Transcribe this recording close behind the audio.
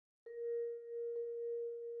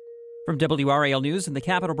From WRAL News and the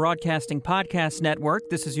Capital Broadcasting Podcast Network,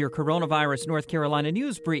 this is your Coronavirus North Carolina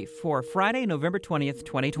News Brief for Friday, November 20th,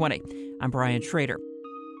 2020. I'm Brian Schrader.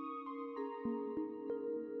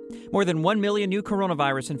 More than 1 million new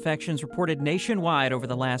coronavirus infections reported nationwide over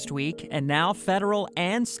the last week, and now federal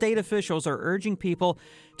and state officials are urging people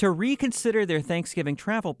to reconsider their Thanksgiving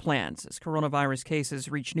travel plans as coronavirus cases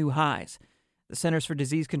reach new highs. The Centers for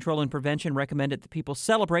Disease Control and Prevention recommended that people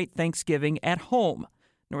celebrate Thanksgiving at home.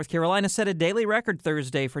 North Carolina set a daily record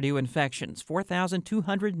Thursday for new infections,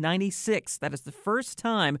 4,296. That is the first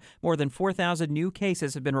time more than 4,000 new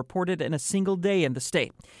cases have been reported in a single day in the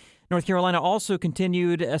state. North Carolina also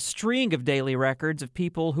continued a string of daily records of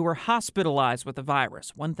people who were hospitalized with the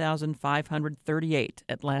virus, 1,538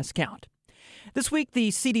 at last count. This week,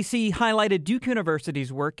 the CDC highlighted Duke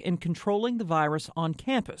University's work in controlling the virus on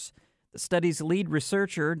campus. The study's lead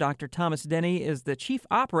researcher, Dr. Thomas Denny, is the chief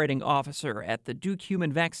operating officer at the Duke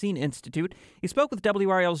Human Vaccine Institute. He spoke with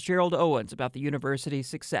WRAL's Gerald Owens about the university's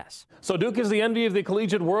success. So Duke is the envy of the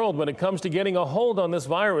collegiate world when it comes to getting a hold on this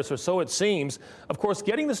virus, or so it seems. Of course,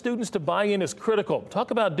 getting the students to buy in is critical.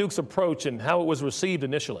 Talk about Duke's approach and how it was received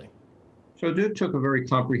initially. So Duke took a very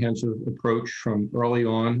comprehensive approach from early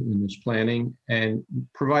on in this planning and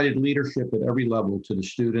provided leadership at every level to the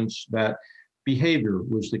students that behavior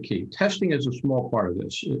was the key. Testing is a small part of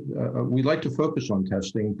this. We like to focus on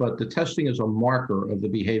testing, but the testing is a marker of the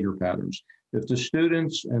behavior patterns. If the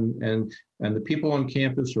students and the people on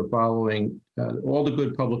campus are following all the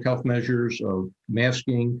good public health measures of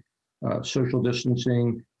masking, social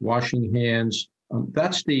distancing, washing hands,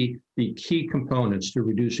 that's the key components to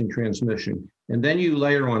reducing transmission. And then you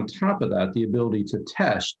layer on top of that the ability to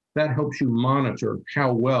test. That helps you monitor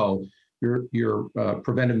how well your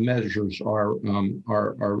preventive measures are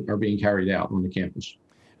being carried out on the campus.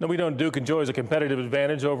 No, we know Duke enjoys a competitive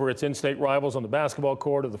advantage over its in-state rivals on the basketball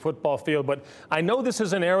court or the football field, but I know this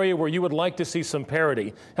is an area where you would like to see some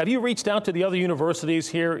parity. Have you reached out to the other universities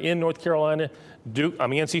here in North Carolina,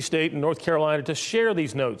 NC State and North Carolina, to share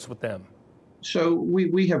these notes with them? So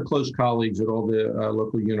we have close colleagues at all the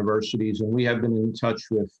local universities, and we have been in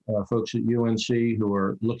touch with folks at UNC who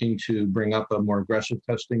are looking to bring up a more aggressive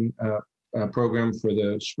testing program for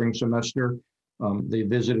the spring semester. They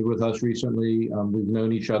visited with us recently. We've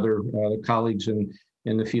known each other, colleagues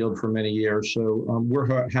in the field for many years. So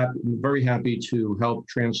we're very happy to help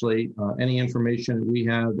translate any information that we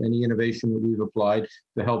have, any innovation that we've applied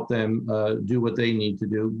to help them do what they need to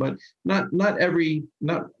do. But not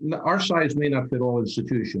our size may not fit all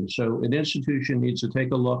institutions. So an institution needs to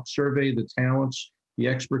take a look, survey the talents, the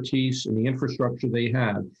expertise, and the infrastructure they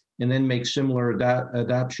have, and then make similar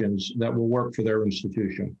adaptations that will work for their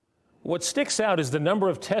institution. What sticks out is the number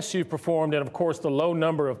of tests you've performed and, of course, the low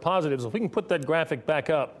number of positives. If we can put that graphic back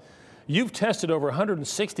up, you've tested over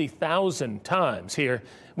 160,000 times here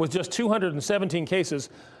with just 217 cases.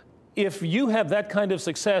 If you have that kind of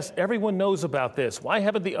success, everyone knows about this. Why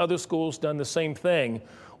haven't the other schools done the same thing?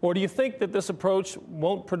 Or do you think that this approach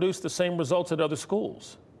won't produce the same results at other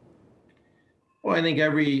schools? Well, I think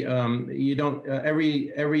every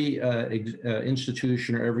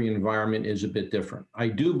institution or every environment is a bit different. I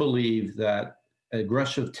do believe that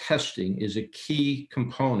aggressive testing is a key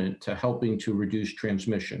component to helping to reduce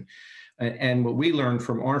transmission. And what we learned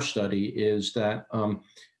from our study is that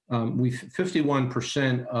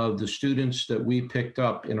 51% of the students that we picked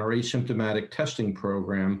up in our asymptomatic testing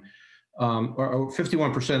program, or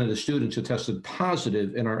 51% of the students who tested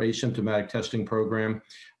positive in our asymptomatic testing program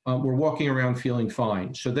were walking around feeling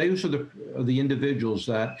fine. So those are the individuals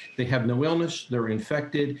that they have no illness, they're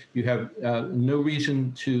infected. You have no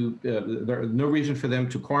reason for them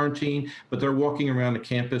to quarantine, but they're walking around the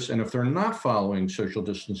campus. And if they're not following social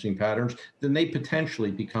distancing patterns, then they potentially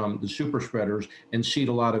become the super spreaders and seed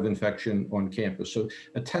a lot of infection on campus. So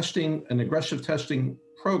an aggressive testing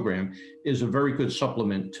program is a very good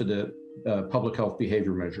supplement to the public health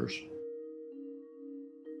behavior measures.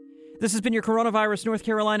 This has been your Coronavirus North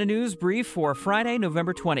Carolina News Brief for Friday,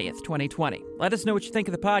 November 20th, 2020. Let us know what you think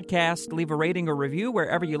of the podcast, leave a rating or review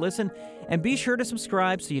wherever you listen, and be sure to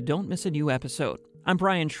subscribe so you don't miss a new episode. I'm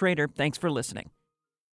Brian Schrader. Thanks for listening.